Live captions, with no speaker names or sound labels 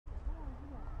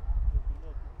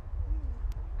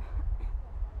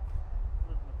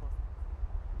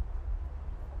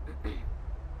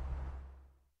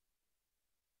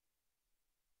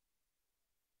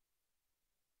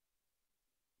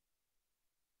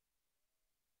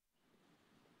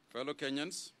Fellow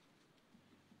Kenyans,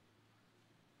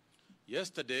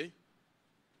 yesterday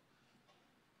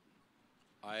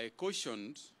I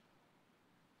cautioned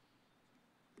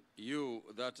you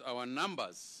that our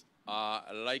numbers are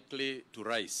likely to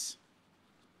rise.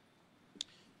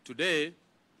 Today,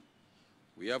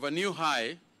 we have a new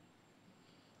high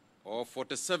of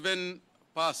 47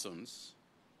 persons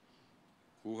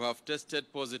who have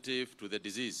tested positive to the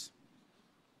disease.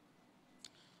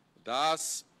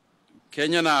 Thus,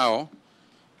 Kenya now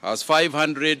has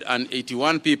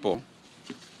 581 people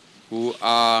who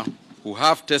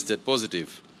have tested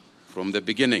positive from the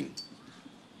beginning.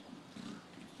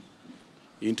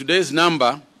 In today's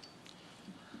number,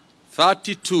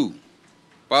 32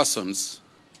 persons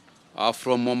are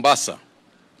from Mombasa,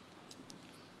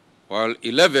 while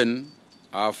 11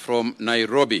 are from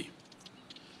Nairobi.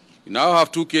 We now have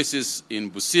 2 cases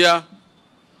in Busia,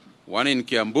 1 in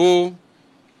Kiambu,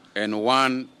 and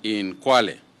 1 in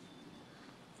Kwale.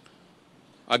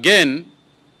 Again,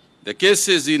 the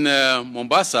cases in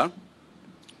Mombasa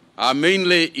are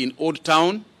mainly in Old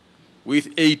Town, with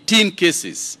 18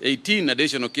 cases, 18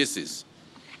 additional cases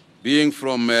being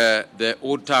from the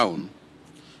Old Town,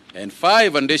 and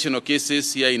 5 additional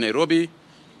cases here in Nairobi,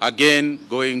 again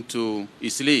going to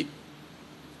Eastleigh.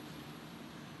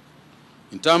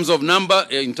 In terms of number,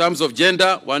 in terms of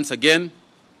gender, once again,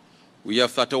 we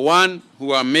have 31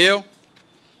 who are male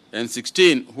and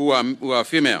 16 who are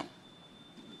female.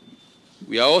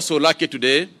 We are also lucky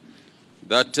today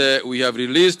that we have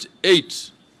released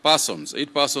 8 persons.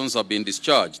 8 persons have been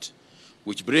discharged,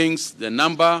 which brings the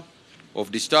number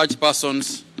of discharged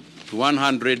persons to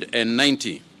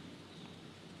 190.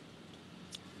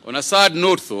 On a sad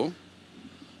note, though,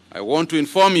 I want to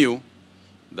inform you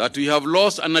that we have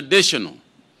lost an additional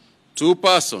 2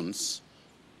 persons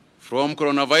from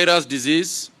coronavirus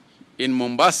disease in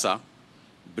Mombasa,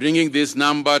 bringing this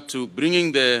number to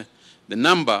the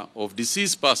number of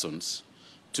deceased persons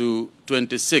to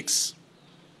 26.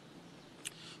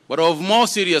 But of more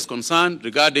serious concern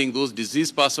regarding those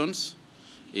deceased persons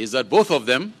is that both of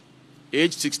them,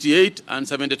 aged 68 and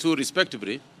 72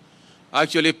 respectively,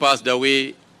 actually passed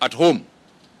away at home.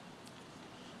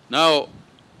 Now,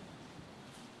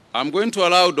 I'm going to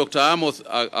allow Dr. Amos,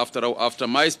 after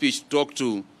my speech, to talk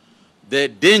to the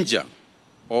danger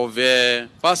of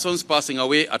persons passing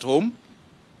away at home,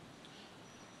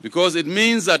 because it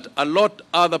means that a lot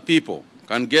other people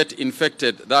can get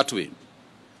infected that way.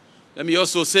 Let me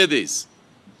also say this.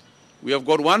 We have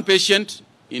got 1 patient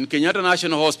in Kenyatta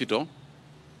National Hospital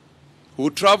who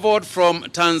traveled from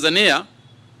Tanzania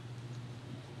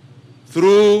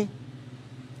through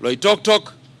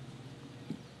Loitoktok,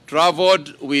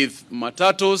 traveled with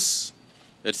matatus,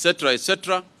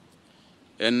 etc.,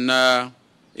 and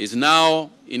is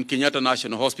now in Kenyatta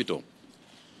National Hospital.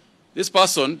 This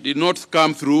person did not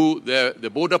come through the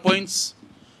border points,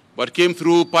 but came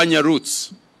through Panya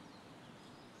routes.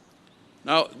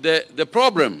 Now, the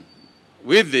problem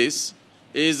with this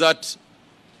is that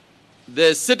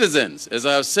the citizens, as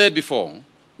I have said before,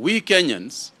 we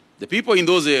Kenyans, the people in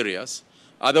those areas,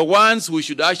 are the ones who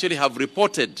should actually have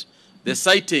reported the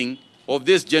sighting of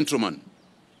this gentleman.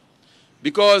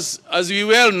 Because, as we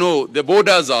well know, the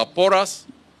borders are porous,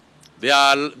 they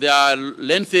are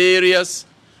lengthy areas,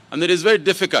 and it is very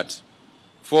difficult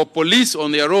for police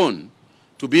on their own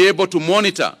to be able to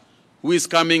monitor who is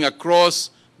coming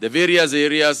across the various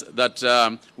areas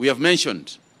that we have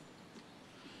mentioned.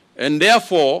 And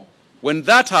therefore, when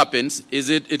that happens,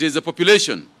 it is the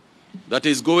population that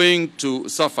is going to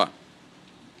suffer.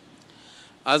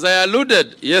 As I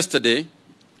alluded yesterday,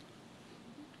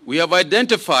 we have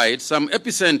identified some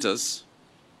epicenters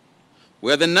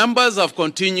where the numbers have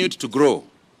continued to grow.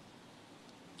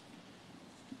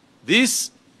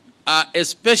 These are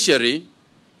especially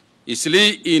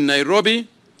Eastleigh in Nairobi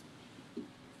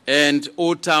and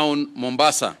Old Town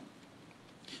Mombasa.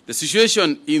 The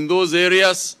situation in those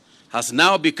areas has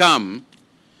now become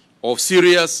of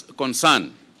serious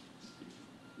concern.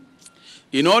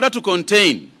 In order to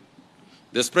contain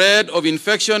the spread of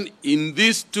infection in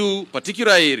these 2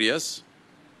 particular areas,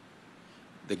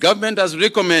 the government has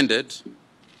recommended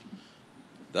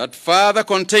that further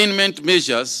containment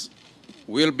measures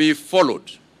will be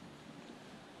followed.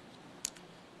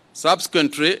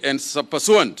 Subsequently and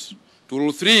pursuant to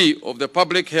Rule 3 of the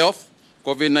Public Health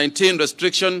COVID-19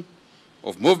 Restriction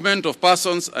of Movement of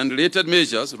Persons and Related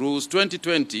Measures, Rules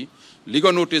 2020,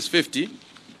 Legal Notice 50,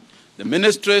 the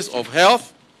Ministries of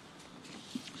Health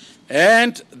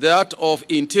and that of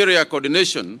Interior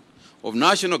Coordination of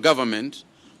National Government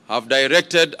have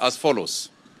directed as follows.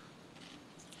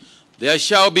 There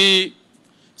shall be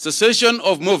cessation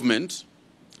of movement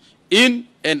in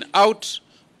and out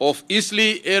of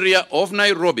Eastleigh area of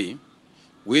Nairobi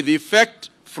with effect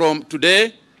from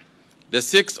today, the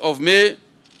 6th of May,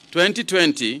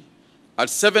 2020, at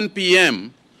 7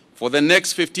 p.m. for the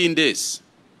next 15 days.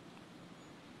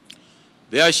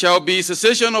 There shall be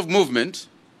cessation of movement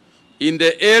in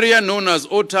the area known as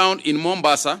Old Town in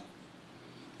Mombasa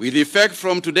with effect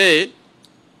from today,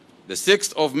 the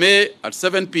 6th of May at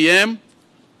 7 p.m.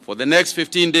 for the next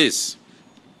 15 days.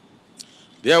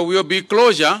 There will be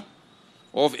closure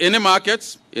of any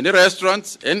markets, any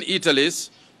restaurants, and eateries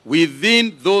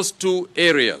within those two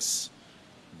areas.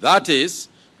 That is,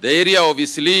 the area of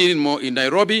Eastleigh in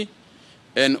Nairobi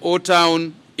and Old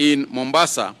Town in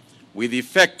Mombasa with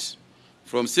effect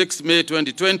from 6 May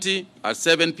 2020 at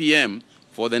 7 p.m.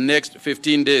 for the next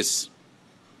 15 days.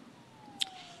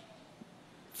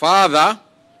 Further,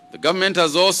 the government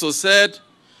has also said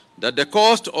that the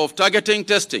cost of targeting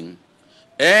testing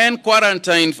and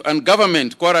quarantine and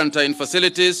government quarantine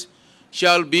facilities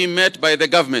shall be met by the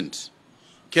government.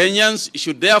 Kenyans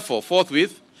should therefore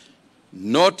forthwith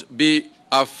not be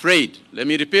afraid. Let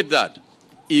me repeat that.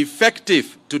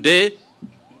 Effective today,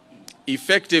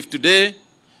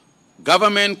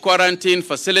 government quarantine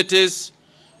facilities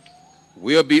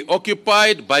will be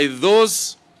occupied by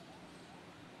those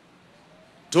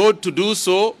told to do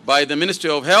so by the Ministry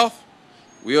of Health.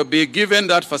 We will be given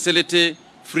that facility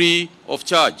free of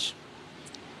charge.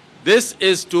 This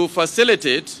is to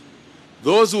facilitate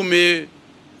those who may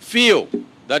feel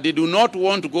that they do not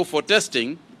want to go for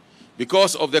testing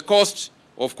because of the cost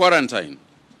of quarantine.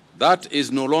 That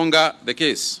is no longer the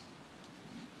case.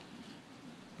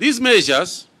 These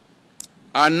measures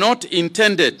are not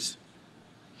intended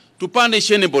to punish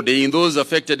anybody in those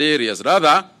affected areas.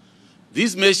 Rather,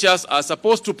 these measures are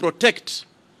supposed to protect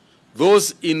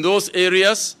those in those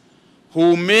areas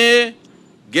who may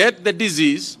get the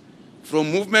disease from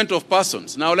movement of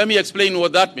persons. Now, let me explain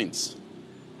what that means.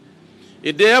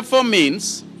 It therefore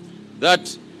means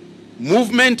that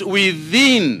movement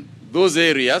within those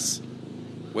areas,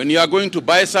 when you are going to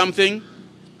buy something,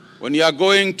 when you are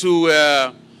going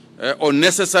to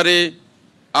unnecessary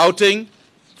outing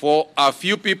for a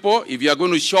few people, if you are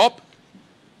going to shop,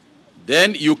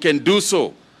 then you can do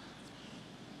so.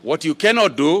 What you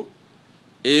cannot do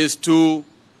is to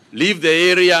leave the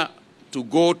area to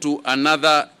go to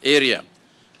another area.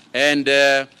 And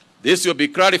this will be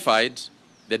clarified,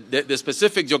 the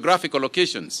specific geographical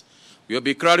locations will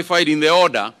be clarified in the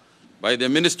order by the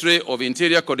Ministry of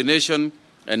Interior Coordination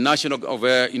and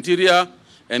Interior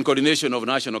and Coordination of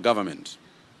National Government.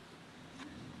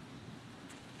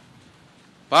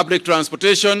 Public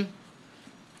transportation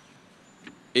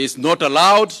is not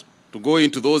allowed to go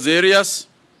into those areas,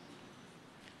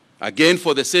 again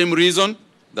for the same reason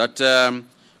that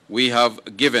we have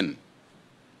given.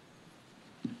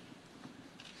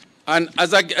 And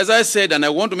as I said, and I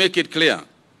want to make it clear,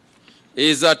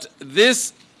 is that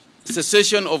this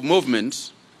cessation of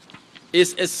movement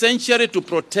is essentially to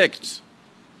protect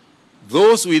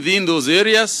those within those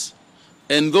areas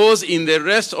and those in the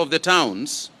rest of the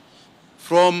towns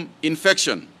from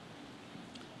infection.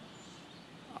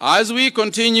 As we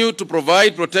continue to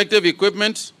provide protective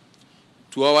equipment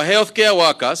to our healthcare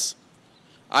workers,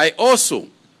 I also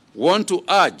want to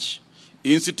urge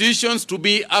institutions to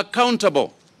be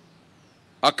accountable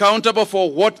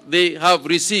for what they have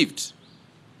received.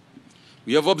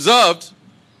 We have observed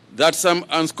that some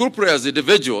unscrupulous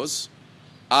individuals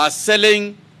are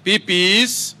selling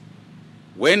PPEs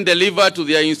when delivered to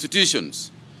their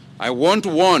institutions. I want to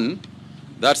warn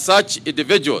that such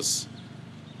individuals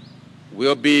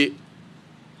will be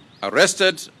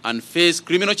arrested and face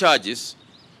criminal charges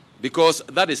because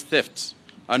that is theft.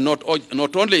 And not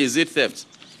only is it theft,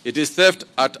 it is theft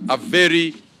at a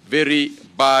very, very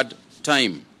bad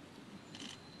time.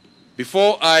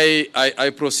 Before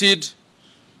I proceed,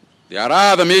 there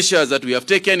are other measures that we have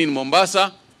taken in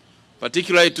Mombasa,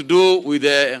 particularly to do with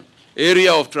the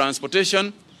area of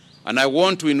transportation, and I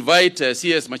want to invite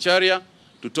CS Macharia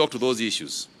to talk to those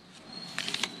issues.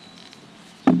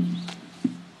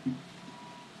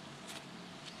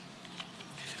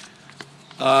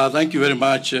 Thank you very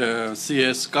much,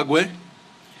 CS Kagwe.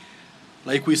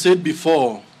 Like we said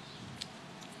before,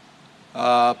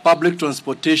 public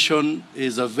transportation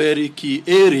is a very key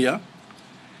area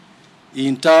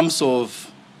in terms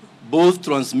of both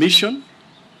transmission,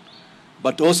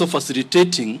 but also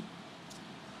facilitating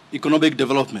economic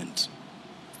development.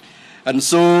 And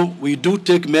so we do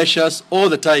take measures all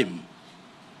the time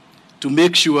to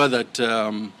make sure that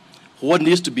what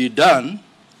needs to be done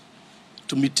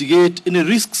to mitigate any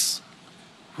risks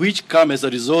which come as a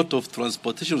result of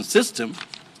transportation system,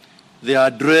 they are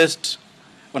addressed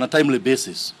on a timely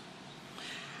basis.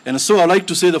 And so I'd like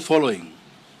to say the following.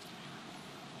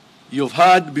 You've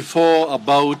heard before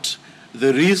about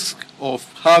the risk of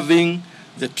having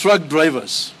the truck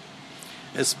drivers,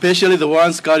 especially the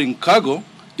ones carrying cargo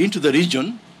into the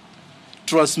region,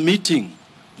 transmitting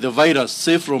the virus,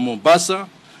 say from Mombasa,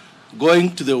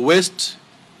 going to the west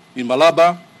in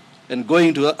Malaba, and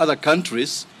going to other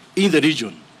countries in the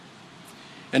region.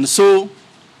 And so,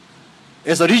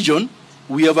 as a region,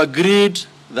 we have agreed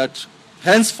that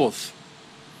henceforth,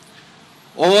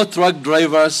 all truck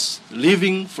drivers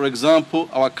leaving, for example,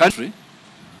 our country,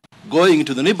 going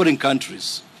into the neighboring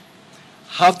countries,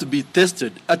 have to be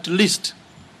tested at least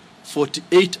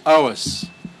 48 hours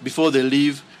before they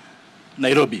leave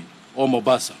Nairobi or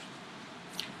Mombasa.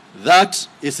 That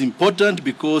is important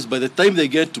because by the time they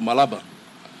get to Malaba,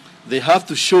 they have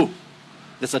to show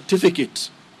the certificate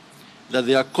that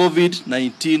they are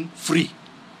COVID-19 free,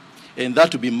 and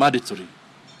that will be mandatory.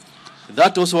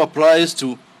 That also applies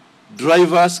to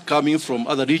drivers coming from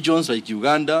other regions like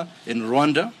Uganda and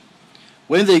Rwanda.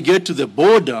 When they get to the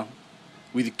border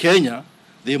with Kenya,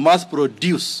 they must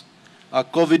produce a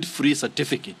COVID-free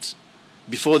certificate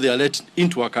before they are let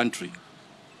into our country.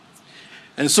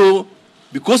 And so,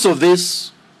 because of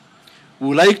this, we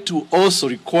would like to also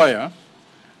require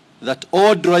that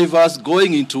all drivers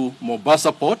going into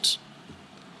Mombasa Port,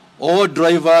 all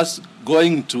drivers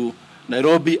going to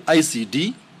Nairobi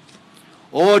ICD,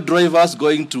 all drivers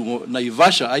going to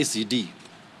Naivasha ICD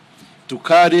to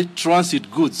carry transit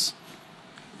goods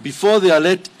before they are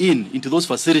let into those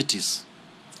facilities,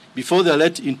 before they are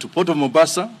let into Port of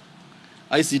Mombasa,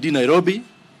 ICD Nairobi,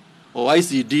 or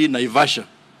ICD Naivasha,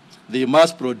 they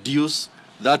must produce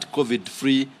that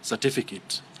COVID-free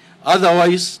certificate.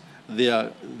 Otherwise,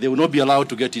 they will not be allowed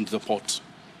to get into the port.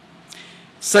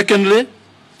 Secondly,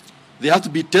 they have to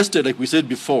be tested, like we said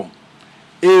before,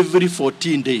 every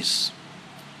 14 days.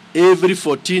 Every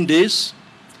 14 days,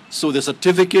 so the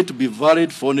certificate to be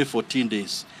valid for only 14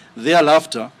 days.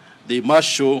 Thereafter, they must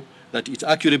show that it's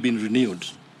actually been renewed.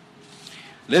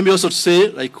 Let me also say,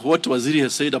 like what Waziri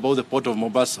has said about the port of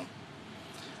Mombasa.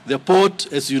 The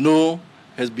port, as you know,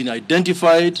 has been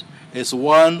identified as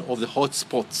one of the hot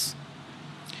spots.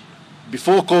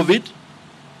 Before COVID,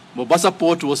 Mombasa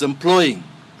Port was employing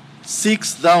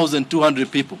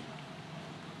 6,200 people,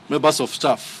 members of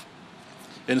staff.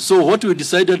 And so what we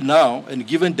decided now, and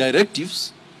given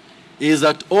directives, is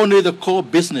that only the core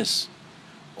business,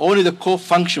 only the core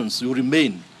functions will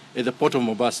remain at the Port of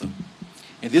Mombasa.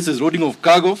 And this is loading of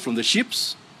cargo from the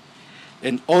ships,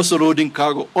 and also loading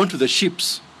cargo onto the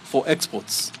ships for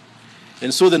exports.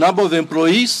 And so the number of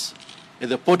employees at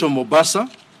the Port of Mombasa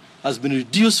has been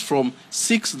reduced from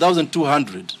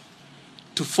 6,200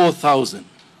 to 4,000.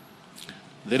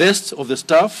 The rest of the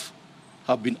staff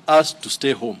have been asked to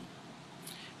stay home,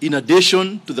 in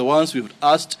addition to the ones we've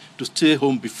asked to stay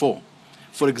home before.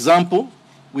 For example,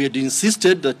 we had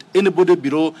insisted that anybody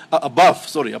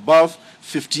above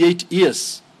 58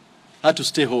 years had to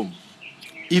stay home,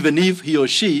 even if he or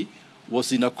she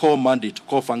was in a core mandate,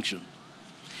 core function.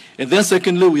 And then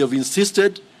secondly, we have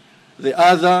insisted the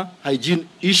other hygiene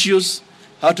issues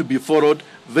had to be followed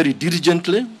very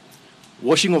diligently.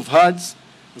 Washing of hands,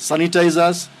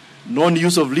 sanitizers,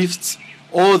 non-use of lifts,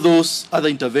 all those other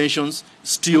interventions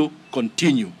still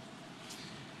continue.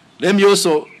 Let me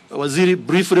also, Waziri,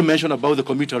 briefly mention about the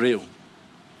commuter rail.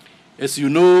 As you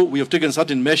know, we have taken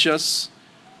certain measures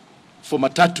for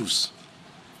matatus.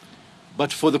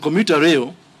 But for the commuter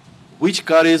rail, which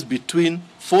carries between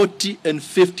 40 and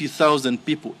 50,000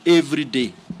 people every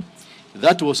day,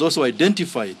 that was also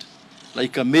identified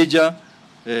like a major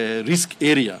risk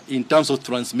area in terms of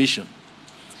transmission.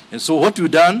 And so what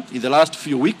we've done in the last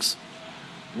few weeks,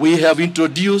 we have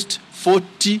introduced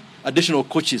 40 additional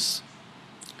coaches.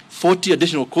 40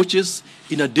 additional coaches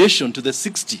in addition to the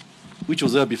 60 which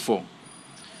was there before.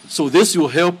 So this will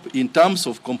help in terms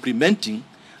of complementing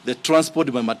the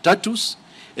transport by matatus,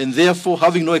 and therefore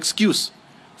having no excuse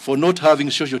for not having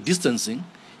social distancing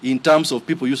in terms of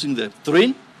people using the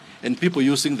train and people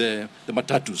using the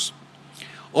matatus.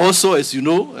 Also, as you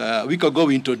know, a week ago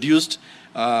we introduced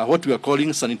what we are calling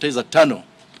sanitizer tunnel.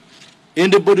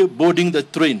 Anybody boarding the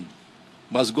train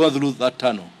must go through that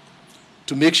tunnel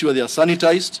to make sure they are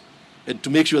sanitized and to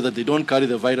make sure that they don't carry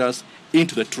the virus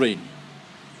into the train.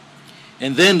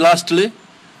 And then lastly,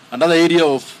 another area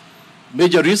of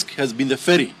major risk has been the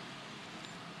ferry,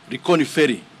 Likoni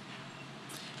ferry.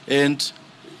 And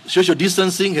social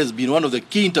distancing has been one of the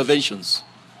key interventions.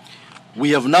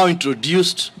 We have now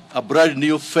introduced a brand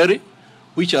new ferry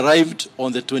which arrived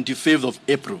on the 25th of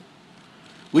April,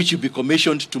 which will be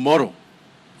commissioned tomorrow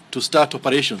to start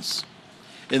operations.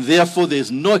 and therefore there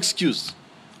is no excuse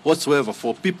whatsoever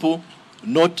for people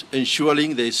not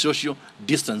ensuring there is social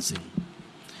distancing.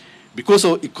 Because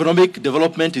of economic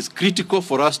development is critical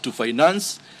for us to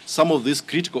finance some of these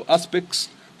critical aspects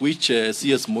which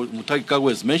CS Mutagi Kagwe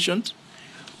has mentioned.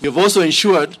 We have also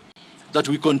ensured that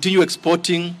we continue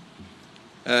exporting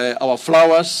our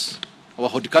flowers, our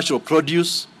horticultural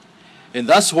produce, and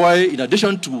that's why, in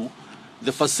addition to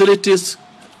the facilities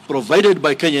provided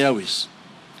by Kenya Airways,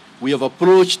 we have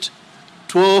approached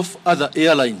 12 other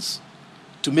airlines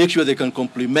to make sure they can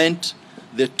complement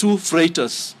the 2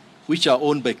 freighters which are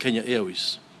owned by Kenya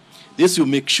Airways. This will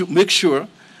make sure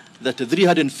that the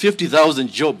 350,000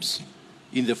 jobs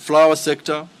in the flower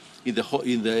sector, in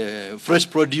the fresh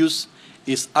produce,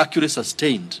 is actually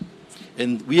sustained.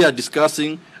 And we are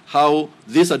discussing how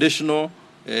this additional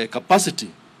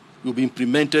capacity will be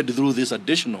implemented through this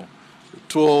additional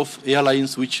 12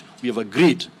 airlines which we have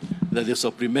agreed that they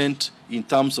supplement in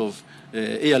terms of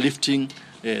airlifting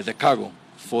the cargo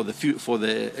for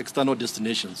the external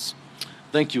destinations.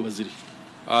 Thank you, Waziri.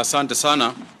 Asante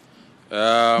sana.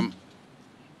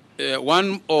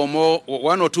 One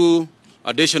or two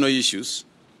additional issues.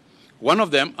 One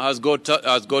of them has got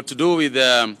to do with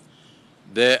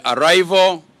the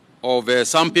arrival of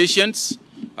some patients.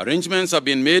 Arrangements have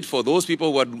been made for those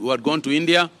people who had gone to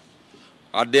India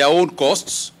at their own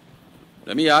costs.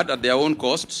 Let me add, at their own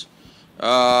costs.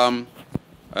 Some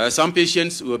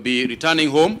patients will be returning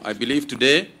home, I believe,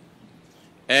 today.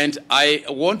 And I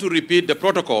want to repeat the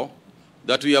protocol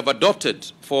that we have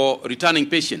adopted for returning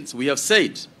patients. We have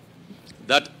said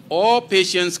that all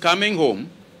patients coming home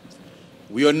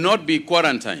will not be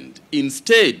quarantined.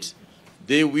 Instead,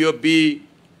 they will be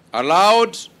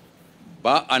allowed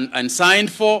and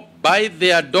signed for by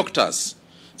their doctors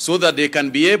so that they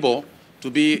can be able to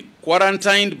be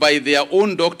quarantined by their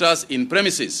own doctors in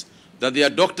premises that their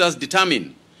doctors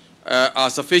determine are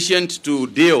sufficient to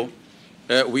deal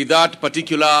with that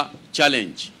particular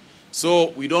challenge.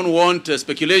 So we don't want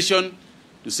speculation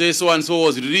to say so-and-so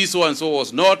was released, so-and-so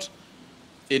was not.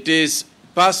 It is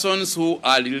persons who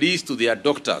are released to their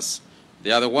doctors.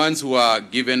 They are the ones who are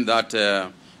given that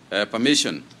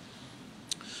permission.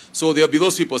 So there will be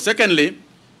those people. Secondly,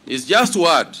 is just to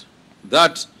add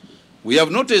that we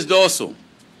have noticed also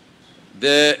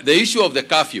the issue of the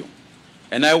curfew.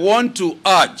 And I want to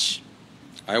urge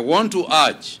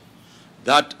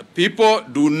that people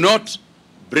do not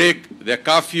break the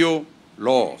curfew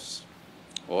laws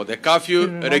or the curfew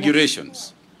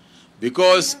regulations,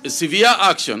 because severe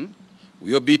action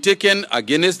will be taken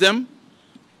against them.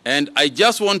 And I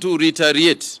just want to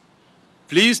reiterate,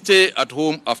 please stay at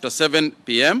home after 7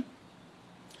 p.m.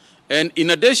 And in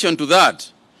addition to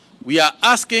that, we are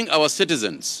asking our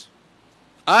citizens,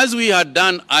 as we had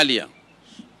done earlier,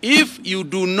 if you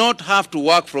do not have to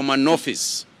work from an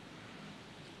office,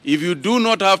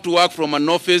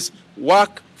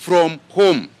 work from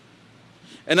home.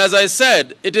 And as I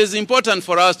said, it is important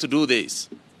for us to do this.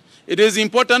 It is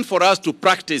important for us to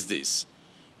practice this.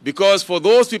 Because for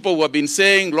those people who have been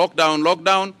saying lockdown,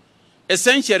 lockdown,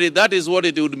 essentially that is what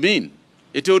it would mean.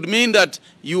 It would mean that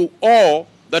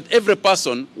that every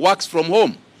person works from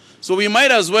home. So we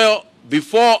might as well,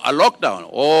 before a lockdown,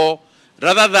 or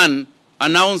rather than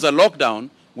announce a lockdown,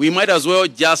 we might as well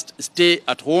just stay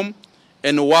at home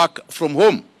and work from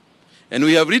home. And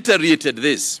we have reiterated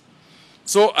this.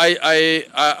 So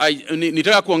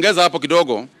nitaka kuongeza hapo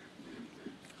kidogo,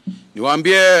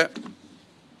 niwaambie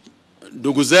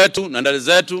ndugu zetu na dada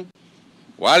zetu,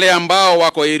 wale ambao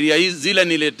wako area zile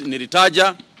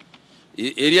nilitaja,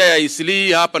 area ya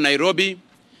Eastleigh hapa Nairobi,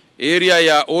 area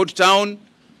ya Old Town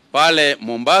pale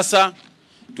Mombasa,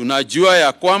 tunajua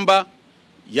ya kwamba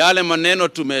yale maneno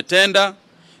tumetenda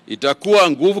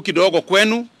itakuwa nguvu kidogo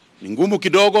kwenu, ni ngumu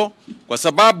kidogo, kwa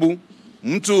sababu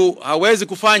mtu hawezi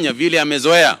kufanya vile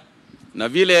amezoea na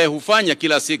vile hufanya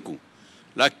kila siku.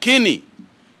 Lakini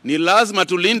ni lazima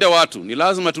tulinde watu, ni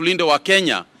lazima tulinde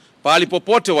Wakenya pahali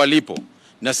popote walipo.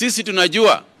 Na sisi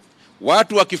tunajua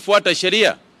watu wakifuata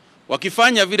sheria,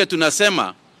 wakifanya vile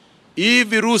tunasema, hii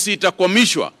virusi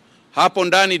itakwamishwa. Hapo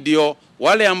ndani ndio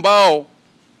wale ambao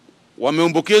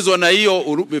wameambukizwa na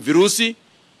hiyo virusi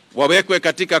wawekwe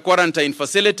katika quarantine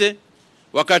facility.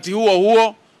 Wakati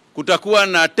huo kutakuwa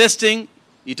na testing,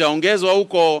 itaongezwa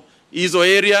huko hizo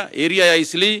area ya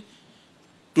Eastleigh.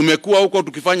 Tumekuwa huko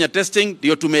tukifanya testing,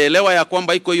 ndio tumeelewa ya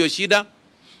kwamba iko hiyo shida.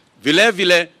 Vile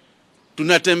vile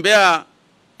tunatembea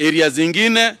area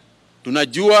zingine,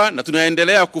 tunajua na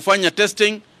tunaendelea kufanya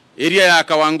testing area ya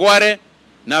Kawangare,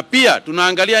 na pia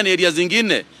tunaangalia ni area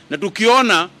zingine, na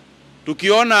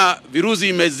tukiona virusi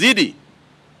imezidi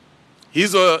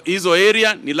hizo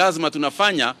area, ni lazima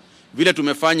tunafanya vile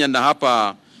tumefanya na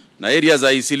hapa na area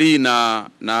za Eastleigh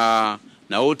na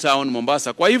Old Town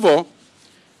Mombasa. Kwa hivyo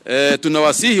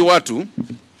tunawasihi watu,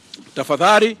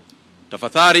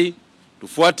 tafadhali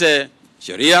tufuate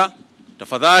sheria,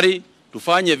 tafadhali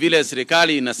tufanye vile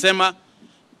serikali inasema,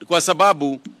 kwa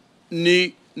sababu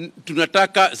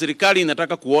serikali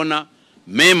inataka kuona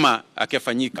mema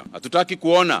akifanyika. Hatutaki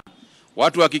kuona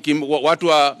watu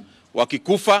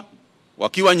wakikufa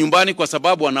wakiwa nyumbani kwa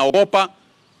sababu wanaogopa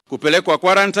kupelekwa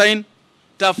quarantine.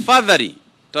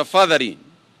 Tafadhali,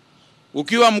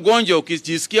 ukiwa mgonjwa,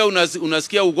 ukijisikia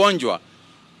unasikia ugonjwa,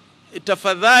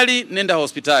 tafadhali nenda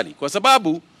hospitali, kwa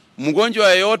sababu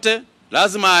mgonjwa yeyote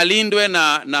lazima alindwe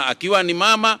na akiwa ni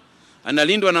mama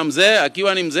analindwa na mzee,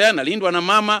 akiwa ni mzee analindwa na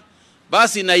mama,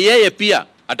 basi na yeye pia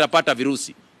atapata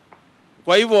virusi.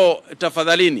 Kwa hivyo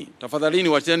tafadhalini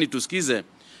wacheni tusikize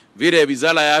vile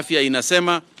wizara ya afya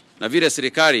inasema na vile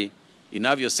serikali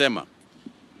inavyosema.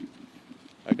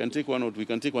 We can take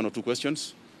one or two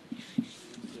questions.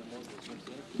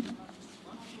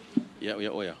 Yeah.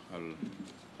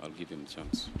 I'll give him a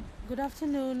chance. Good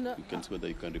afternoon.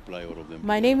 You can reply all of them.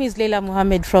 My name is Leila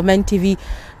Mohammed from NTV.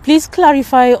 Please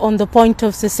clarify on the point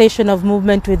of cessation of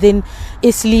movement within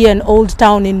Eastleigh and Old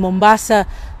Town in Mombasa,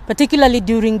 particularly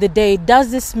during the day. Does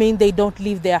this mean they don't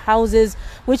leave their houses?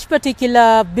 Which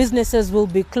particular businesses will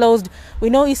be closed? We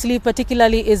know Eastleigh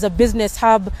particularly is a business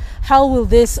hub. How will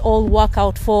this all work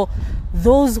out for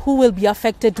those who will be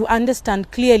affected, to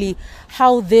understand clearly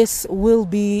how this will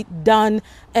be done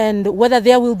and whether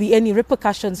there will be any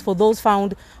repercussions for those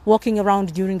found walking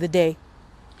around during the day?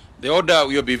 The order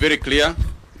will be very clear.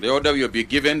 The order will be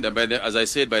given, as I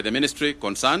said, by the ministry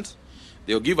concerned.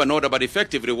 They will give an order, but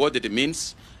effectively what it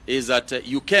means is that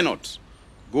you cannot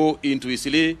go into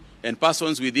Eastleigh and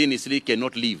persons within Eastleigh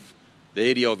cannot leave the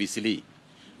area of Eastleigh.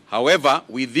 However,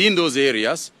 within those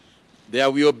areas, there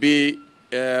will be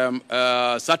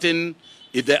certain,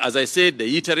 as I said,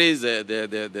 the eateries,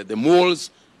 the malls,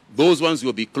 those ones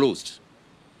will be closed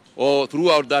or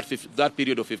throughout that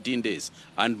period of 15 days.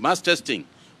 And mass testing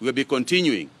will be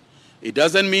continuing. It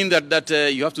doesn't mean that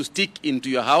you have to stick into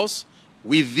your house.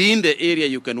 Within the area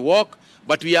you can walk,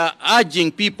 but we are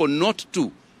urging people not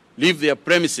to leave their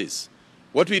premises.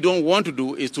 What we don't want to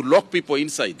do is to lock people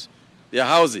inside their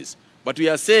houses. But we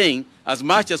are saying, as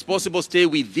much as possible, stay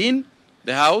within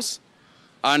the house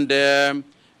and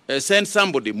send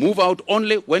somebody, move out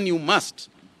only when you must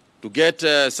to get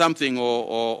something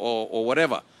or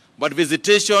whatever. But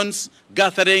visitations,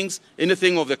 gatherings,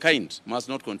 anything of the kind must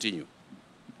not continue.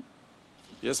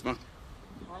 Yes, ma'am.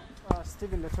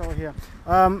 Stephen Leto here.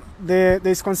 There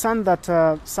is concern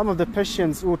that some of the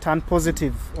patients who turn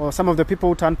positive, or some of the people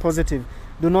who turn positive,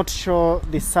 do not show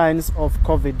the signs of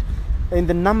COVID. In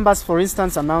the numbers, for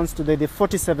instance, announced today, the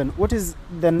 47, what is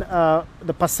then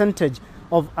the percentage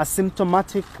of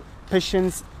asymptomatic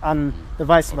patients and the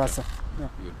vice versa? Yeah.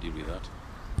 You'll deal with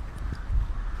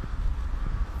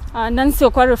that. Nancy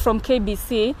Okware from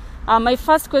KBC. My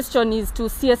first question is to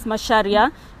CS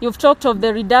Macharia. You've talked of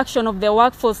the reduction of the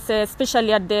workforce,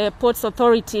 especially at the Ports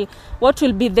Authority. What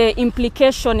will be the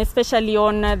implication, especially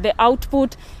on the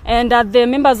output, and are the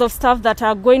members of staff that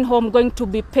are going home going to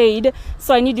be paid?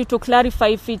 So I need you to clarify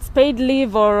if it's paid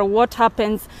leave or what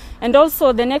happens. And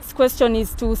also the next question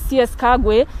is to CS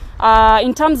Kagwe.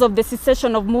 In terms of the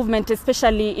cessation of movement,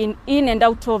 especially in and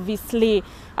out of Eastleigh,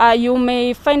 you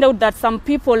may find out that some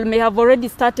people may have already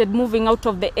started moving out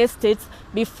of the estates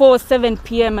before 7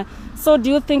 p.m. So do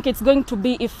you think it's going to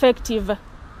be effective?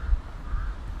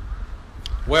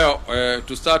 Well,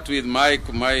 to start with, my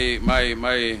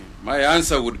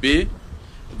answer would be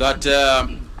that,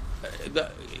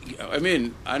 I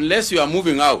mean, unless you are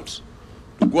moving out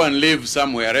to go and live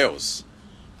somewhere else,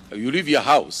 you leave your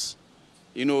house.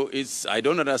 You know, I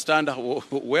don't understand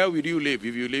where will you live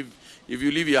if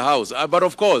you leave your house. But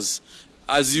of course,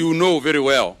 as you know very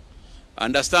well,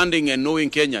 understanding and knowing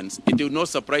Kenyans, it will not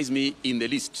surprise me in the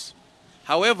least.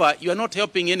 However, you are not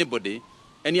helping anybody,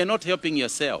 and you are not helping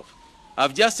yourself.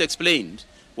 I've just explained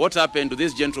what happened to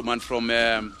this gentleman from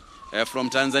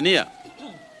Tanzania,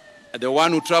 the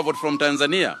one who traveled from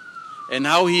Tanzania, and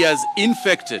how he has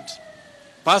infected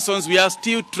persons we are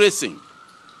still tracing,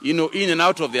 you know, in and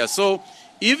out of there. So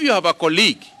if you have a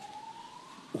colleague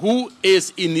who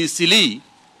is in Eastleigh,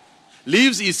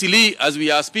 leaves Eastleigh as we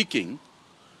are speaking,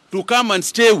 to come and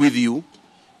stay with you,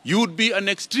 you would be an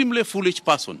extremely foolish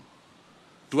person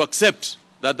to accept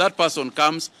that that person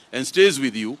comes and stays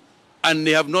with you and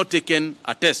they have not taken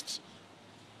a test.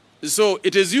 So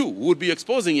it is you who would be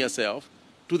exposing yourself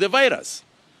to the virus.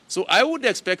 So I would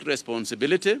expect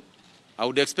responsibility. I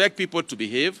would expect people to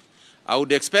behave. I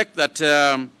would expect that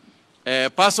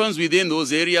persons within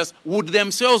those areas would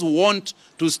themselves want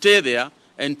to stay there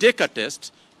and take a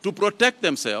test to protect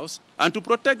themselves and to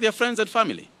protect their friends and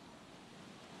family?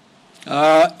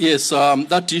 Yes,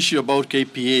 that issue about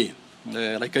KPA,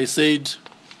 like I said,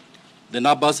 the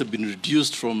numbers have been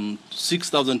reduced from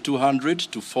 6,200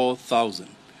 to 4,000.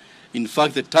 In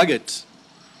fact, the target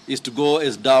is to go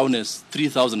as down as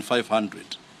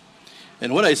 3,500.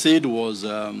 And what I said was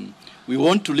we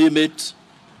want to limit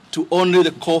to only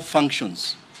the core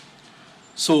functions.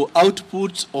 So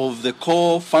output of the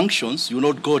core functions will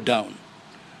not go down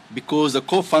because the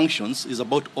core functions is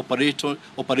about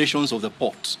operations of the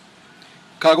port.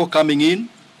 Cargo coming in,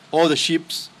 all the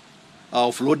ships are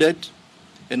offloaded,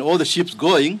 and all the ships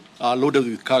going are loaded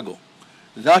with cargo.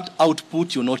 That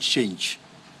output will not change.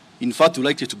 In fact, we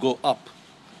like it to go up.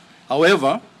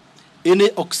 However,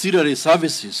 any auxiliary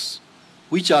services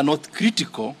which are not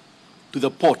critical to the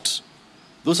port,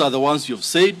 those are the ones you have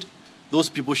said, those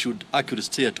people should actually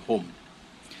stay at home.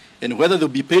 And whether they'll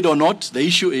be paid or not, the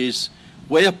issue is,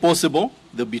 where possible,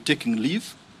 they'll be taking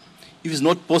leave. If it's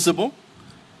not possible,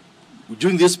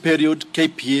 during this period,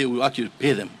 KPA will actually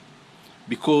pay them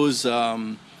because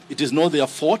it is not their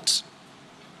fault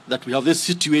that we have this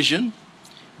situation,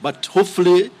 but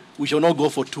hopefully we shall not go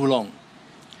for too long.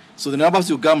 So the numbers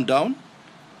will come down.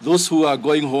 Those who are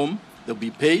going home, they'll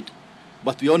be paid,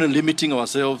 but we're only limiting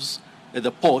ourselves at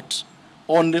the port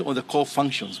only on the core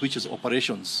functions, which is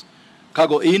operations.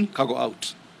 Cargo in, cargo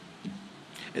out.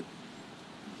 You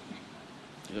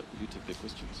take the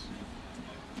questions.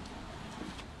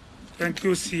 Thank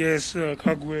you, CS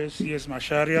Kagwe, CS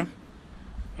Macharia.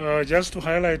 Just to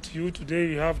highlight to you, today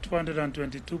we have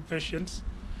 222 patients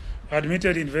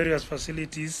admitted in various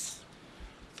facilities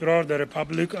throughout the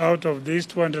Republic. Out of these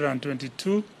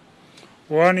 222,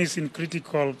 one is in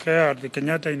critical care at the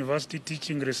Kenyatta University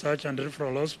Teaching, Research and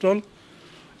Referral Hospital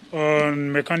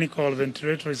on mechanical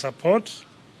ventilatory support.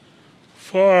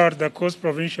 4 at the Coast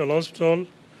Provincial Hospital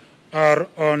are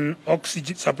on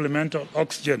oxygen, supplemental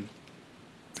oxygen.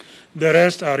 The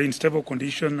rest are in stable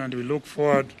condition, and we look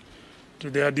forward to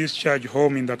their discharge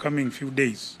home in the coming few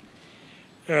days.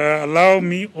 Allow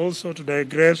me also to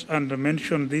digress and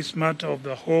mention this matter of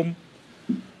the home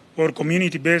or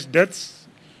community-based deaths.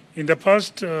 In the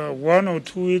past 1 or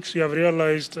 2 weeks, we have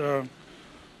realized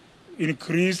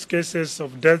increased cases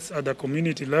of deaths at the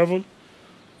community level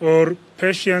or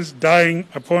patients dying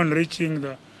upon reaching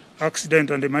the accident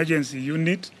and emergency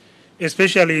unit,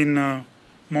 especially in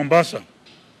Mombasa.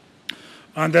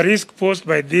 And the risk posed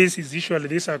by this is usually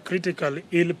these are critically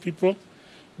ill people.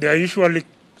 They are usually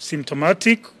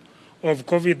symptomatic of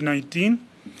COVID-19,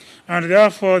 and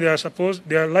therefore they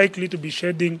are likely to be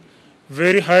shedding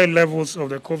very high levels of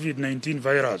the COVID-19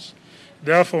 virus,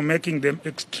 therefore making them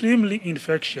extremely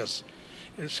infectious,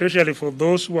 especially for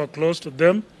those who are close to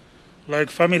them, like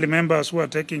family members who are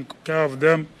taking care of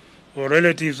them, or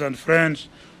relatives and friends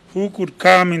who could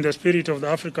come in the spirit of the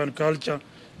African culture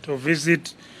to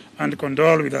visit and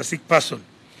condole with a sick person.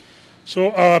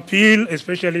 So our appeal,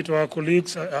 especially to our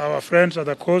colleagues, our friends at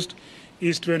the coast,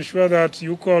 is to ensure that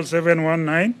you call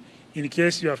 719 in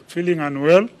case you are feeling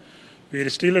unwell. We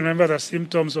still remember the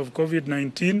symptoms of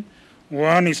COVID-19.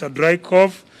 One is a dry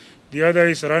cough, the other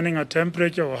is running a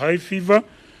temperature or high fever,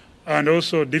 and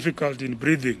also difficulty in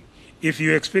breathing. If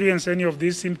you experience any of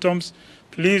these symptoms,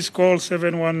 please call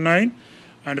 719.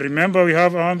 And remember, we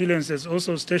have ambulances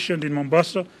also stationed in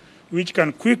Mombasa, which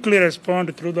can quickly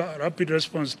respond through the rapid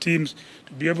response teams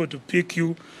to be able to pick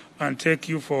you and take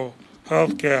you for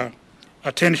healthcare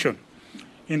attention.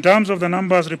 In terms of the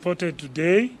numbers reported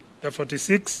today, the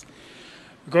 46,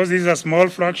 because this is a small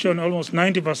fraction, almost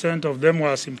 90% of them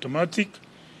were symptomatic,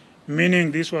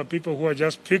 meaning these were people who were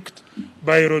just picked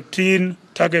by routine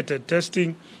targeted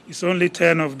testing. It's only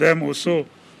 10 of them or so,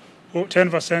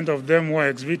 10% of them were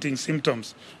exhibiting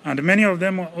symptoms, and many of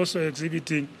them were also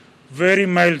exhibiting very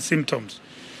mild symptoms.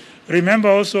 Remember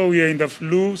also, we are in the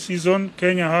flu season.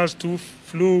 Kenya has 2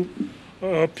 flu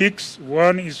peaks.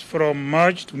 One is from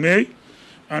March to May,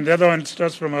 and the other one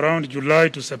starts from around July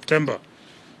to September.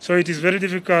 So it is very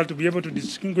difficult to be able to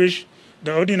distinguish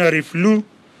the ordinary flu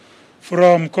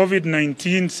from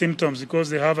COVID-19 symptoms because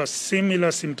they have a similar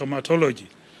symptomatology.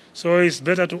 So it's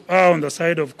better to err on the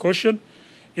side of caution.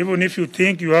 Even if you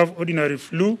think you have ordinary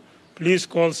flu, please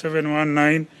call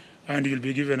 719 and you'll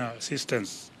be given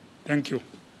assistance. Thank you.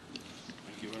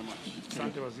 Thank you very much.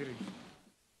 Asante Waziri.